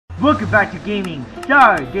Welcome back to gaming.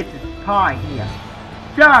 So, this is Pi here.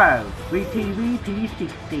 So,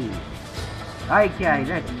 VTV360. Okay,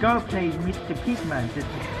 let's go play Mr. Pigmen just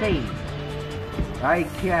to see.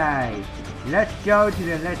 Okay, let's go to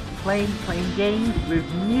the Let's Play playing games with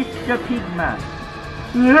Mr. Pigmen.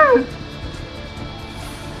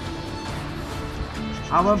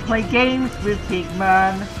 I want to play games with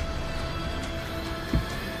Pigmen.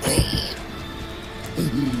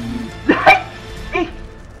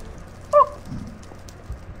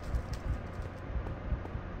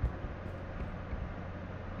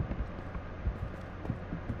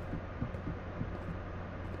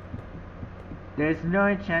 There's no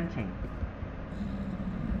enchanting.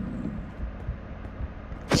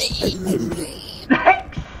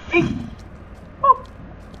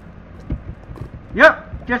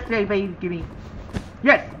 Yep, just say baby, give me.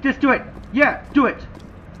 Yes, just do it. Yeah, do it.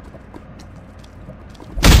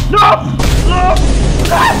 No! No!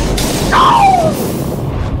 No!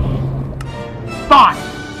 Fine.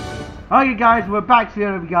 Okay guys, we're back to the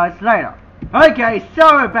other guys later. Okay,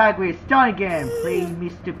 so we're back, we're starting again, playing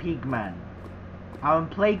Mr. Pigmen. I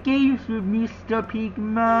want to play games with Mr.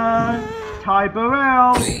 Pigmen. Ty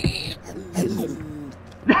Burrell.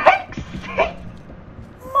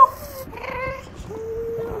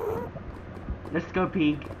 Let's go,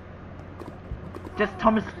 Pig. Just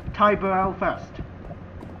Thomas Ty Burrell first.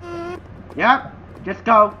 Yep, just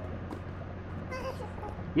go.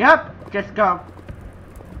 Yep, just go.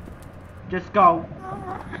 Just go.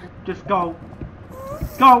 Just go.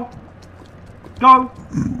 Go. Go.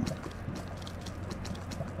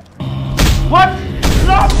 What?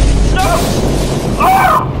 No! No!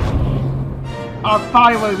 Oh! Oh,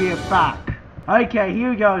 finally we are back. Okay, here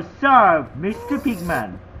we go. So, Mr.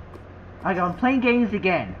 Pigmen. I'm playing games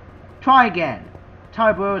again. Try again.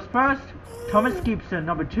 Ty Burrows first. Thomas Gibson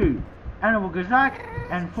number 2. Animal Gazak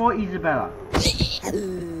and 4 Isabella.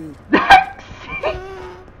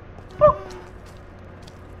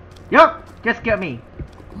 Yup, just get me.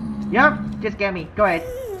 Yup, just get me. Go ahead.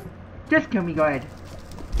 Just kill me, go ahead.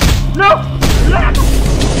 No! No!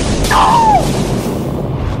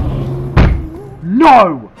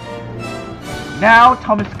 No! Now,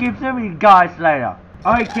 Thomas Gibson with you guys later.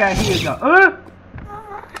 Okay, here we go.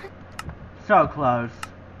 So close.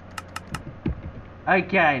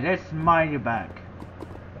 Okay, let's mind you back.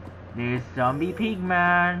 There's Zombie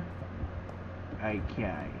Pigman.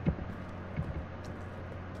 Okay.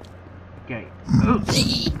 Okay.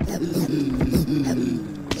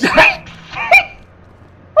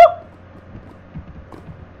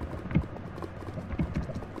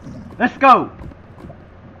 Let's go!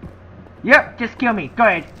 Yep, just kill me. Go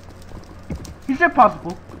ahead. Is it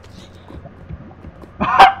possible?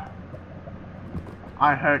 I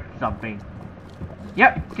heard something.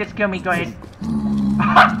 Yep, just kill me. Go ahead.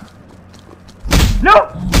 No! No!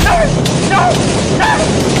 No!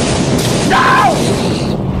 No!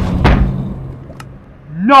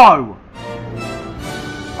 No!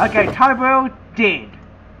 Okay, Tyrell dead.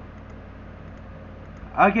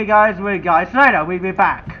 Okay, guys, later. We'll be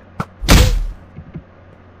back.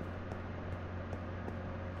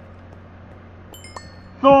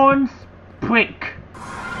 Thorns prick.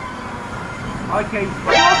 Okay,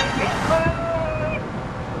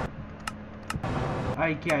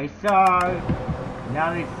 okay, so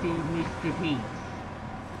now let's see Mr. Pete.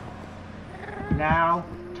 Now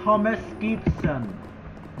Thomas Gibson.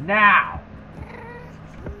 Now.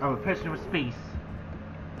 Oh, personal space.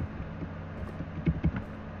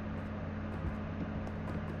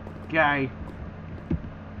 Okay.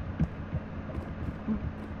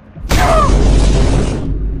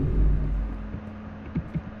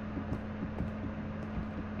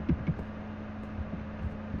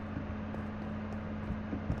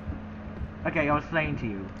 Okay, I was saying to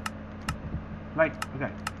you. Right, okay.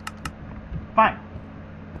 Fine.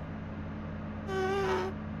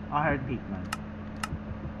 I heard Pigmen.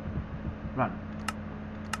 Run.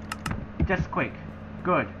 Just quick.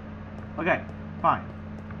 Good. Okay, fine.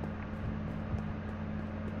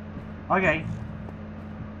 Okay.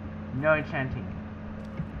 No enchanting.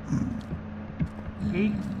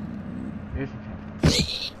 Pig? There's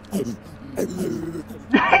enchanting.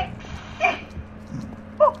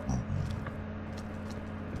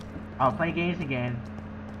 I'll play games again.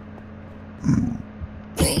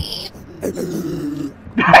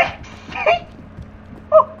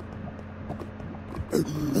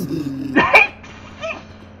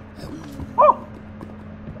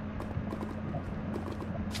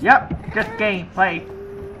 Yep, just game, play.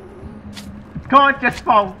 Come on, just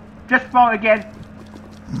fall. Just fall again.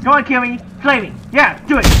 Go on, kill me. Slay me. Yeah,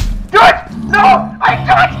 do it. Do it! No! I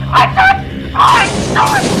do it! I do it! I do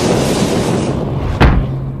it!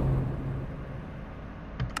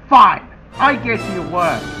 guess you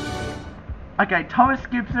work. Okay, Thomas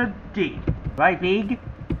Gibson did. Right, Pig?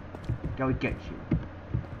 Go get you.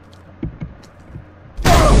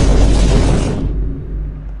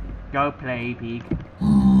 Go play, Pig.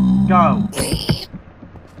 Go.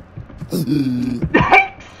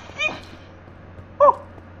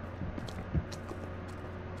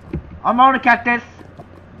 I'm on the cactus.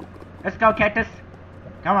 Let's go, cactus.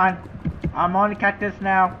 Come on. I'm on the cactus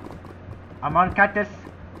now. I'm on the cactus.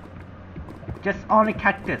 Just on the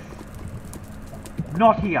cactus.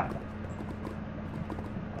 Not here.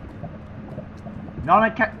 Not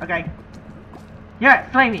on the okay.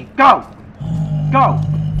 Yeah, slay me. Go. Go.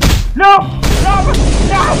 No! No!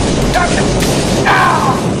 No! No!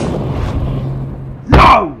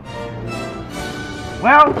 No!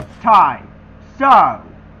 Well, it's time. So,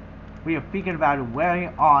 we are thinking about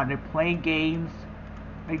where on and playing games,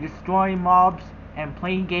 like destroying mobs, and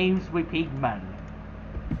playing games with Pigmen.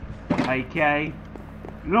 Okay?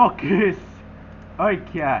 Lucas!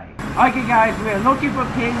 Okay. Okay guys, we're looking for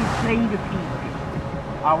pigs playing the pig.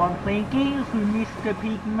 I want playing games with Mr.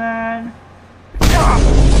 Pigman.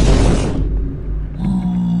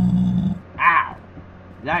 Ow!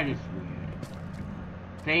 That is weird.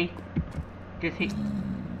 See? Just hit.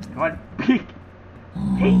 Come on, pig!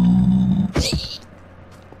 Pig!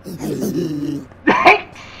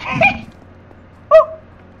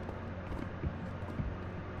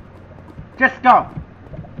 Just go!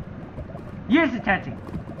 Use the tension!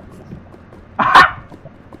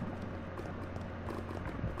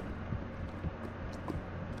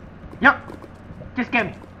 Yep! Just get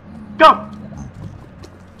me! Go!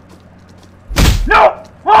 No!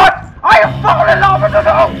 What? I have fallen over the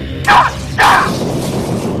door!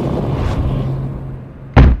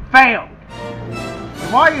 Failed!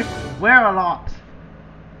 Why you swear a lot?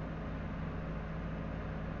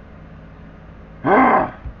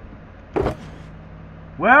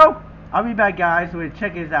 Well, I'll be back guys, we'll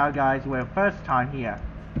check this out guys, we're first time here.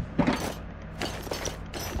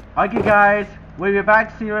 Okay guys, we'll be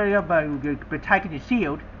back soon, but we'll be taking the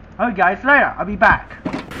shield. Okay guys, later, I'll be back.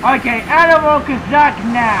 Okay, Animal Kazak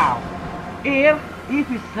now! If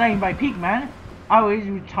it's slain by Pigman, I will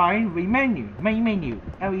return main menu,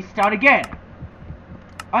 and we start again.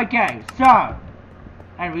 Okay, so,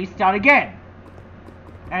 and we start again.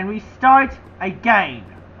 And we start again.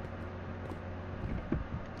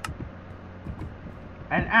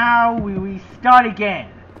 And now we restart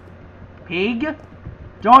again. Pig,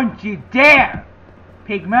 don't you dare!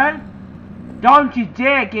 Pigman, don't you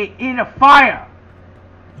dare get in the fire!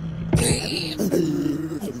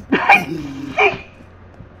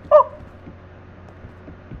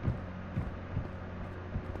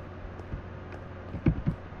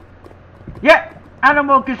 Yep,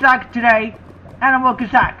 Animal Kazak today. Animal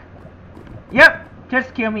Kazak. Yep,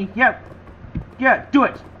 just kill me. Yep. Yeah, do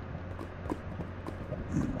it.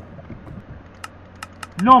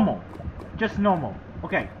 Normal. Just normal.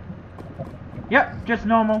 Okay. Yep, just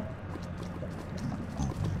normal.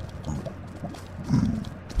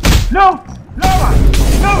 No! No!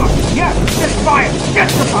 No! Yeah! Just fire!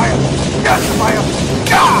 Just the fire! Just the fire!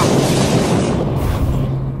 Ah!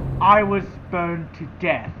 I was burned to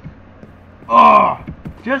death. Oh!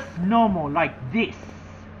 Just normal, like this.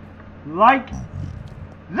 Like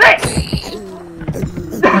this!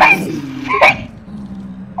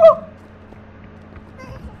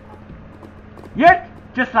 Yep,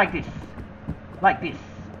 just like this. Like this.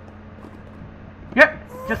 Yep,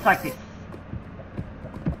 just like this.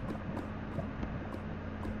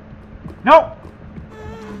 No!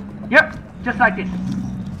 Yep, just like this.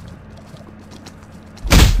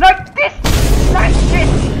 Like this! Like this!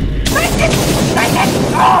 Like this! Like this!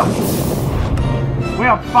 Oh!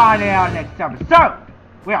 We'll find out next episode.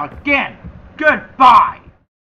 Well, again, goodbye!